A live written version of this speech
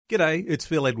G'day, it's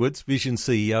Phil Edwards, Vision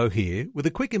CEO here, with a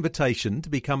quick invitation to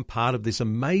become part of this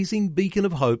amazing beacon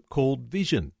of hope called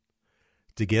Vision.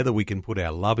 Together we can put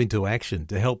our love into action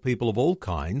to help people of all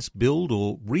kinds build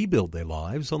or rebuild their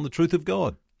lives on the truth of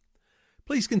God.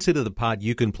 Please consider the part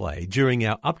you can play during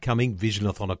our upcoming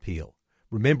Visionathon appeal,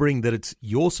 remembering that it's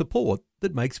your support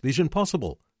that makes Vision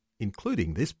possible,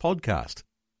 including this podcast.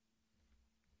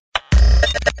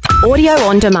 Audio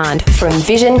on demand from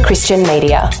Vision Christian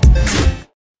Media.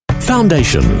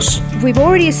 Foundations. We've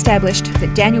already established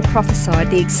that Daniel prophesied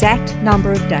the exact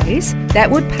number of days that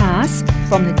would pass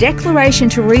from the declaration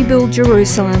to rebuild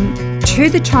Jerusalem to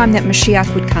the time that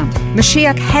Mashiach would come.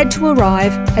 Mashiach had to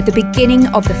arrive at the beginning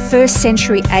of the 1st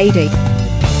century AD.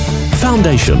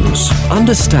 Foundations.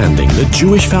 Understanding the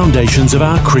Jewish foundations of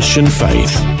our Christian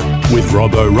faith. With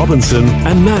Robbo Robinson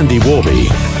and Mandy Warby.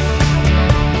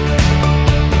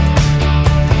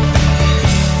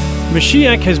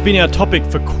 Mashiach has been our topic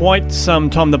for quite some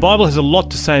time. The Bible has a lot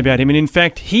to say about him, and in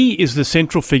fact, he is the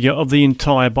central figure of the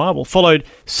entire Bible, followed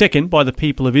second by the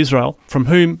people of Israel, from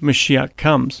whom Mashiach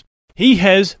comes. He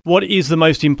has what is the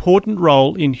most important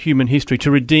role in human history,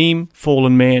 to redeem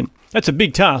fallen man. That's a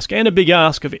big task and a big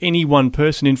ask of any one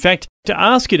person. In fact, to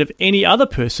ask it of any other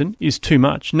person is too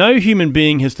much. No human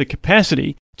being has the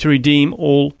capacity to redeem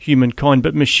all humankind,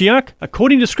 but Mashiach,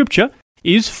 according to Scripture,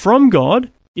 is from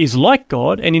God, is like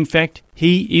God, and in fact,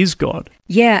 he is God.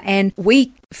 Yeah, and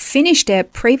we finished our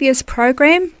previous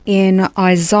program in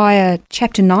Isaiah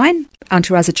chapter 9.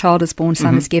 Unto us a child is born,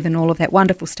 son is given, all of that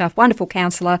wonderful stuff. Wonderful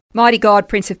Counselor, Mighty God,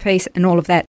 Prince of Peace, and all of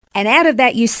that. And out of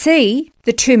that, you see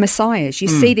the two Messiahs. You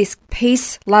see this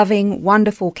peace-loving,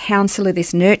 wonderful Counselor,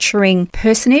 this nurturing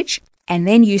personage, and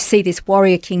then you see this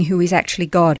warrior king who is actually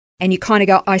God. And you kind of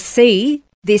go, I see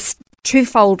this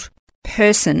twofold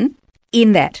person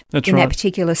in that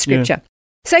particular scripture.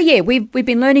 Yeah. So we've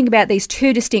been learning about these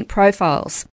two distinct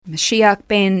profiles. Mashiach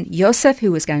ben Yosef,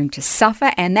 who was going to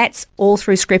suffer, and that's all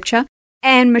through scripture.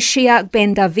 And Mashiach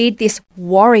ben David, this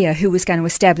warrior who was going to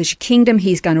establish a kingdom.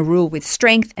 He's going to rule with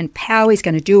strength and power. He's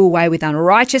going to do away with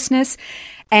unrighteousness.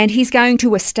 And he's going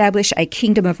to establish a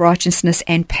kingdom of righteousness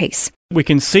and peace. We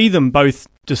can see them both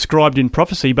described in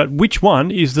prophecy, but which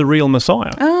one is the real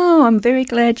Messiah? Oh, I'm very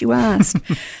glad you asked.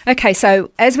 Okay,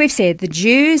 so as we've said, the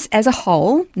Jews as a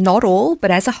whole, not all, but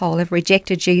as a whole, have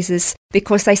rejected Jesus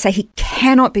because they say he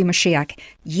cannot be Mashiach.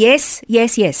 Yes,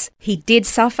 he did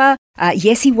suffer.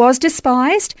 Yes, he was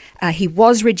despised. He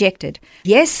was rejected.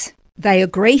 Yes, they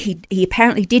agree he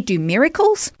apparently did do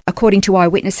miracles, according to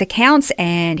eyewitness accounts,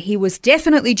 and he was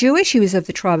definitely Jewish. He was of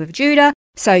the tribe of Judah.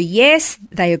 So yes,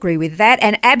 they agree with that.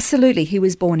 And absolutely, he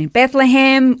was born in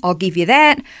Bethlehem. I'll give you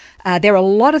that. There are a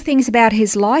lot of things about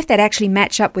his life that actually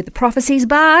match up with the prophecies,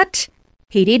 but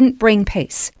he didn't bring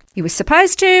peace. He was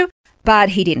supposed to, but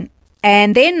he didn't.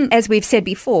 And then, as we've said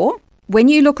before, when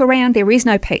you look around, there is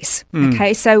no peace.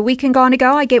 Okay, so we can kind of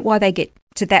go, I get why they get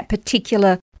to that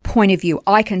particular point of view.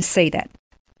 I can see that.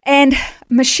 And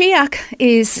Mashiach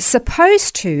is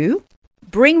supposed to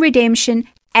bring redemption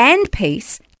and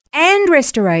peace and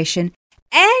restoration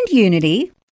and unity,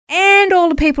 and all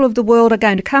the people of the world are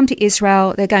going to come to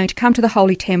Israel. They're going to come to the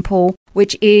Holy Temple,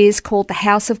 which is called the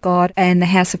House of God and the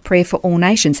House of Prayer for all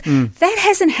nations. That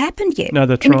hasn't happened yet. No,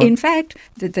 that's right. In fact,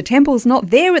 the temple's not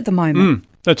there at the moment.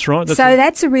 That's right.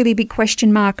 That's a really big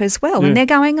question mark as well. Yeah. And they're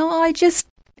going,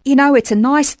 it's a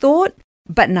nice thought,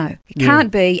 but no, it can't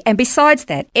be. And besides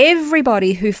that,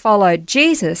 everybody who followed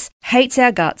Jesus hates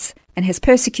our guts and has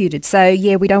persecuted. So,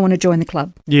 we don't want to join the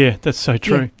club. Yeah, that's so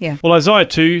true. Yeah. Well, Isaiah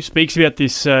 2 speaks about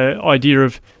this idea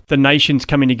of the nations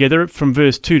coming together. From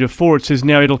verse 2 to 4, it says,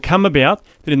 Now it'll come about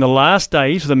that in the last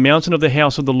days the mountain of the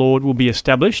house of the Lord will be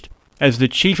established as the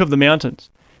chief of the mountains,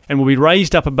 and will be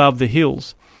raised up above the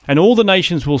hills, and all the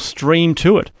nations will stream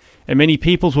to it. And many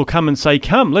peoples will come and say,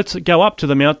 Come, let's go up to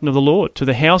the mountain of the Lord, to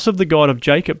the house of the God of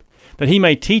Jacob, that he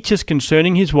may teach us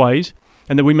concerning his ways,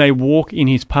 and that we may walk in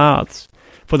his paths.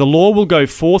 For the law will go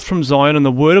forth from Zion, and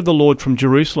the word of the Lord from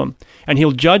Jerusalem. And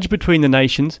he'll judge between the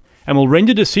nations, and will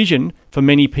render decision for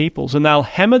many peoples. And they'll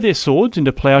hammer their swords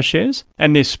into plowshares,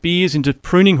 and their spears into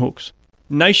pruning hooks.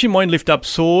 Nation won't lift up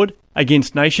sword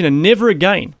against nation, and never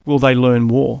again will they learn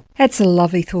war. That's a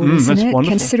lovely thought, isn't it?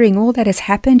 Wonderful. Considering all that has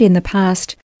happened in the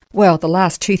past, the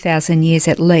last 2,000 years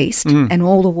at least, and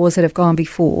all the wars that have gone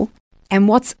before, and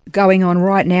what's going on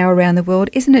right now around the world,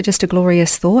 isn't it just a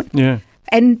glorious thought? Yeah.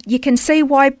 And you can see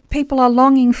why people are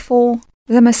longing for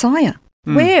the Messiah.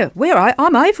 I'm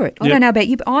over it. I don't know about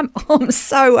you, but I'm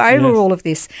so over all of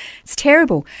this. It's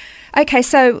terrible. Okay,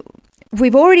 so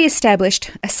we've already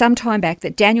established some time back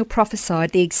that Daniel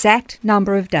prophesied the exact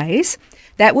number of days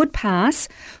that would pass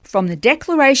from the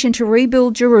declaration to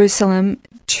rebuild Jerusalem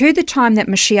to the time that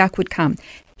Mashiach would come.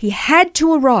 He had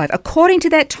to arrive, according to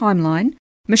that timeline,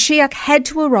 Mashiach had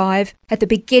to arrive at the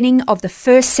beginning of the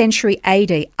 1st century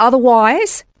AD.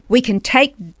 Otherwise, we can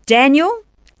take Daniel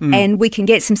and we can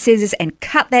get some scissors and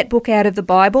cut that book out of the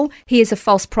Bible. He is a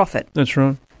false prophet. That's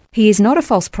right. He is not a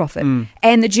false prophet.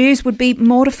 And the Jews would be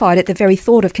mortified at the very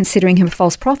thought of considering him a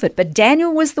false prophet. But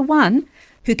Daniel was the one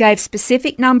who gave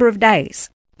specific number of days.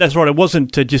 That's right. It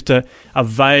wasn't just a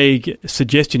vague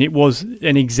suggestion. It was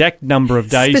an exact number of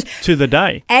days to the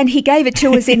day. And he gave it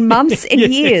to us in months and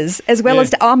years, as well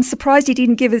as I'm surprised he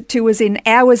didn't give it to us in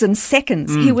hours and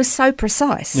seconds. He was so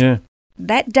precise. Yeah.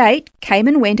 That date came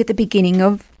and went at the beginning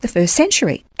of the 1st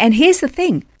century. And here's the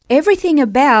thing. Everything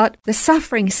about the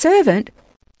suffering servant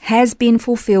has been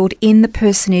fulfilled in the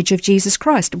personage of Jesus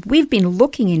Christ. We've been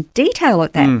looking in detail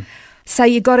at that. So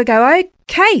you've got to go,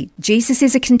 okay, Jesus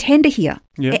is a contender here.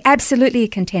 Absolutely a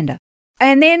contender.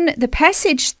 And then the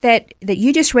passage that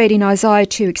you just read in Isaiah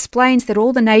 2 explains that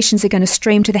all the nations are going to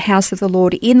stream to the house of the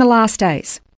Lord in the last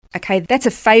days. Okay, that's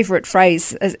a favourite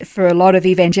phrase for a lot of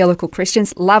evangelical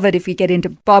Christians. Love it if you get into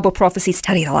Bible prophecy,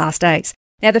 study the last days.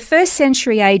 Now, the 1st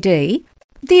century AD,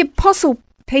 the Apostle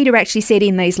Peter actually said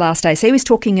in these last days, so he was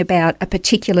talking about a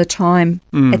particular time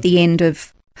at the end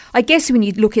of, I guess when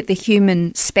you look at the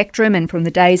human spectrum and from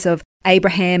the days of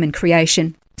Abraham and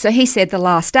creation. So he said the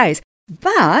last days.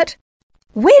 But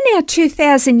we're now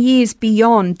 2,000 years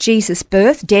beyond Jesus'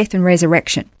 birth, death and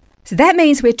resurrection. So that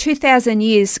means we're 2,000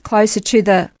 years closer to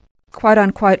the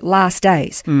quote-unquote last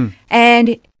days.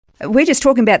 And we're just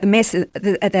talking about the mess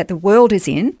that the world is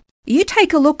in. You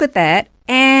take a look at that,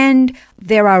 and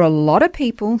there are a lot of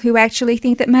people who actually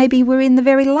think that maybe we're in the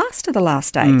very last of the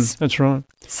last days. That's right.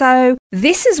 So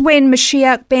this is when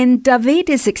Mashiach ben David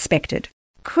is expected,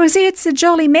 because it's a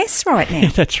jolly mess right now.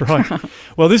 That's right.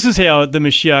 Well, this is how the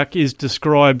Mashiach is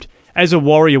described as a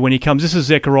warrior when he comes. This is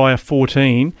Zechariah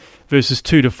 14, verses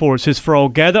 2 to 4. It says, "For I'll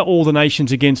gather all the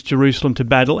nations against Jerusalem to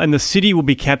battle, and the city will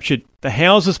be captured, the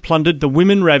houses plundered, the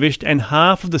women ravished, and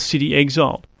half of the city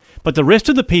exiled. But the rest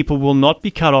of the people will not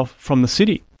be cut off from the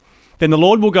city. Then the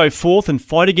Lord will go forth and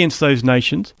fight against those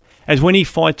nations, as when he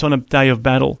fights on a day of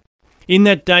battle. In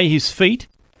that day his feet,"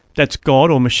 that's God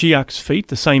or Mashiach's feet,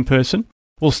 the same person,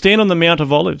 "will stand on the Mount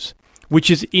of Olives, which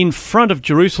is in front of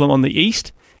Jerusalem on the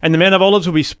east, and the Mount of Olives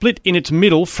will be split in its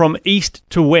middle from east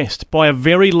to west by a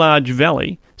very large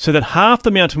valley, so that half the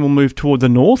mountain will move toward the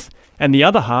north and the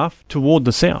other half toward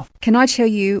the south." Can I tell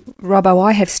you, Robbo,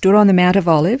 I have stood on the Mount of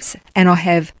Olives and I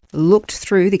have looked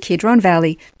through the Kidron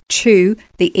Valley to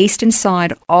the eastern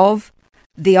side of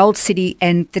the old city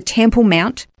and the Temple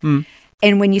Mount.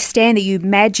 And when you stand there, you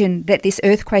imagine that this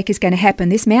earthquake is going to happen.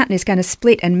 This mountain is going to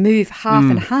split and move half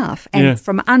and half. And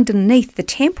from underneath the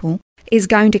temple is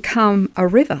going to come a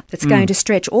river that's going to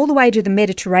stretch all the way to the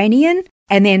Mediterranean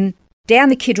and then down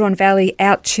the Kidron Valley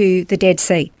out to the Dead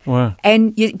Sea. Wow.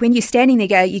 And when you're standing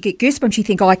there, you get goosebumps. You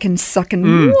think, I can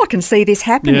see this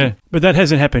happening. Yeah, but that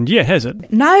hasn't happened yet, has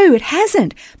it? No, it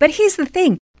hasn't. But here's the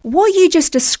thing. What you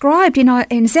just described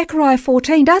in Zechariah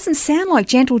 14 doesn't sound like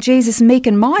gentle Jesus, meek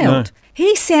and mild. No.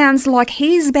 He sounds like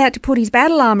he's about to put his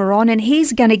battle armour on and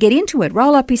he's going to get into it,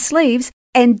 roll up his sleeves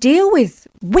and deal with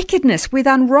wickedness, with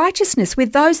unrighteousness,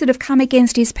 with those that have come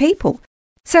against his people.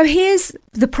 So here's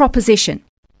the proposition.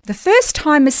 The first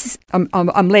time,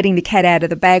 I'm letting the cat out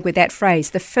of the bag with that phrase,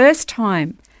 the first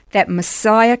time that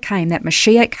Messiah came, that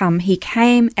Mashiach came, he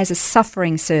came as a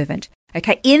suffering servant.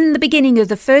 Okay, in the beginning of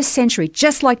the 1st century,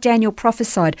 just like Daniel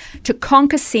prophesied, to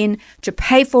conquer sin, to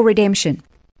pay for redemption.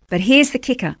 But here's the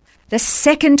kicker. The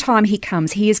second time he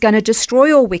comes, he is going to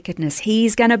destroy all wickedness. He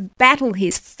is going to battle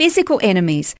his physical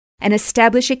enemies and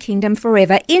establish a kingdom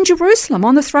forever in Jerusalem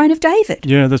on the throne of David.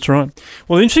 Yeah, that's right.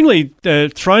 Well, interestingly,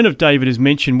 the throne of David is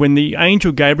mentioned when the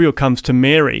angel Gabriel comes to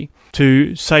Mary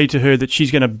to say to her that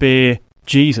she's going to bear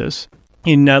Jesus.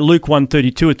 In Luke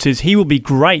 1:32, it says, "He will be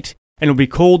great and will be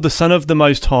called the Son of the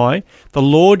Most High. The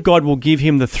Lord God will give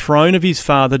him the throne of his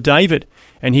father David,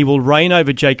 and he will reign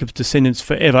over Jacob's descendants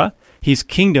forever. His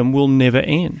kingdom will never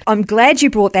end." I'm glad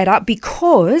you brought that up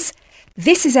because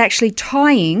this is actually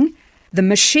tying the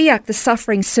Mashiach, the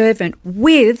suffering servant,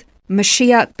 with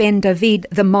Mashiach ben David,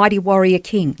 the mighty warrior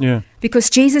king. Yeah. Because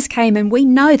Jesus came and we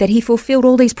know that he fulfilled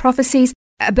all these prophecies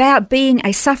about being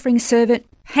a suffering servant,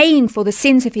 paying for the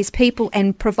sins of his people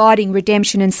and providing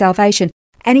redemption and salvation.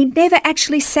 And he never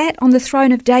actually sat on the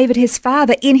throne of David, his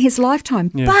father, in his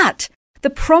lifetime. Yeah. But the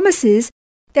promise is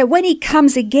that when he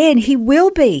comes again, he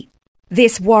will be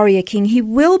this warrior king. He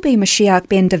will be Mashiach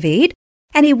ben David.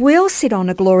 and he will sit on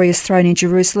a glorious throne in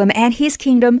Jerusalem, and his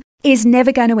kingdom is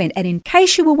never going to end. And in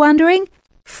case you were wondering,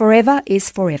 forever is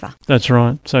forever. That's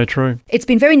right. So true. It's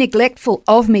been very neglectful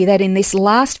of me that in this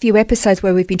last few episodes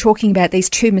where we've been talking about these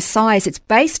two Messiahs, it's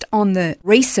based on the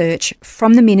research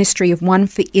from the ministry of One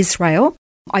for Israel.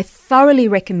 I thoroughly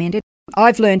recommend it.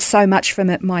 I've learned so much from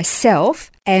it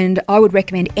myself, and I would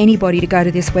recommend anybody to go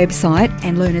to this website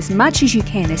and learn as much as you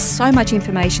can. There's so much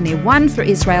information there,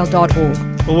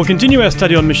 oneforisrael.org. Well, we'll continue our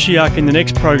study on Mashiach in the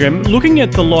next program, looking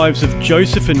at the lives of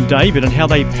Joseph and David and how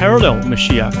they parallel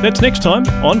Mashiach. That's next time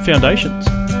on Foundations.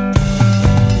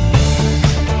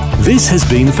 This has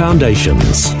been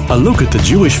Foundations, a look at the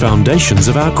Jewish foundations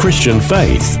of our Christian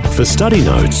faith. For study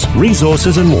notes,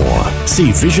 resources and more,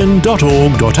 see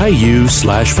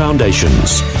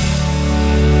vision.org.au/foundations.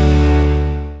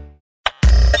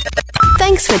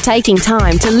 Thanks for taking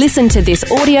time to listen to this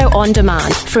audio on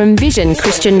demand from Vision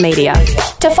Christian Media.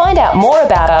 To find out more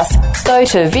about us, go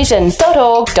to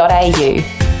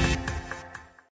vision.org.au.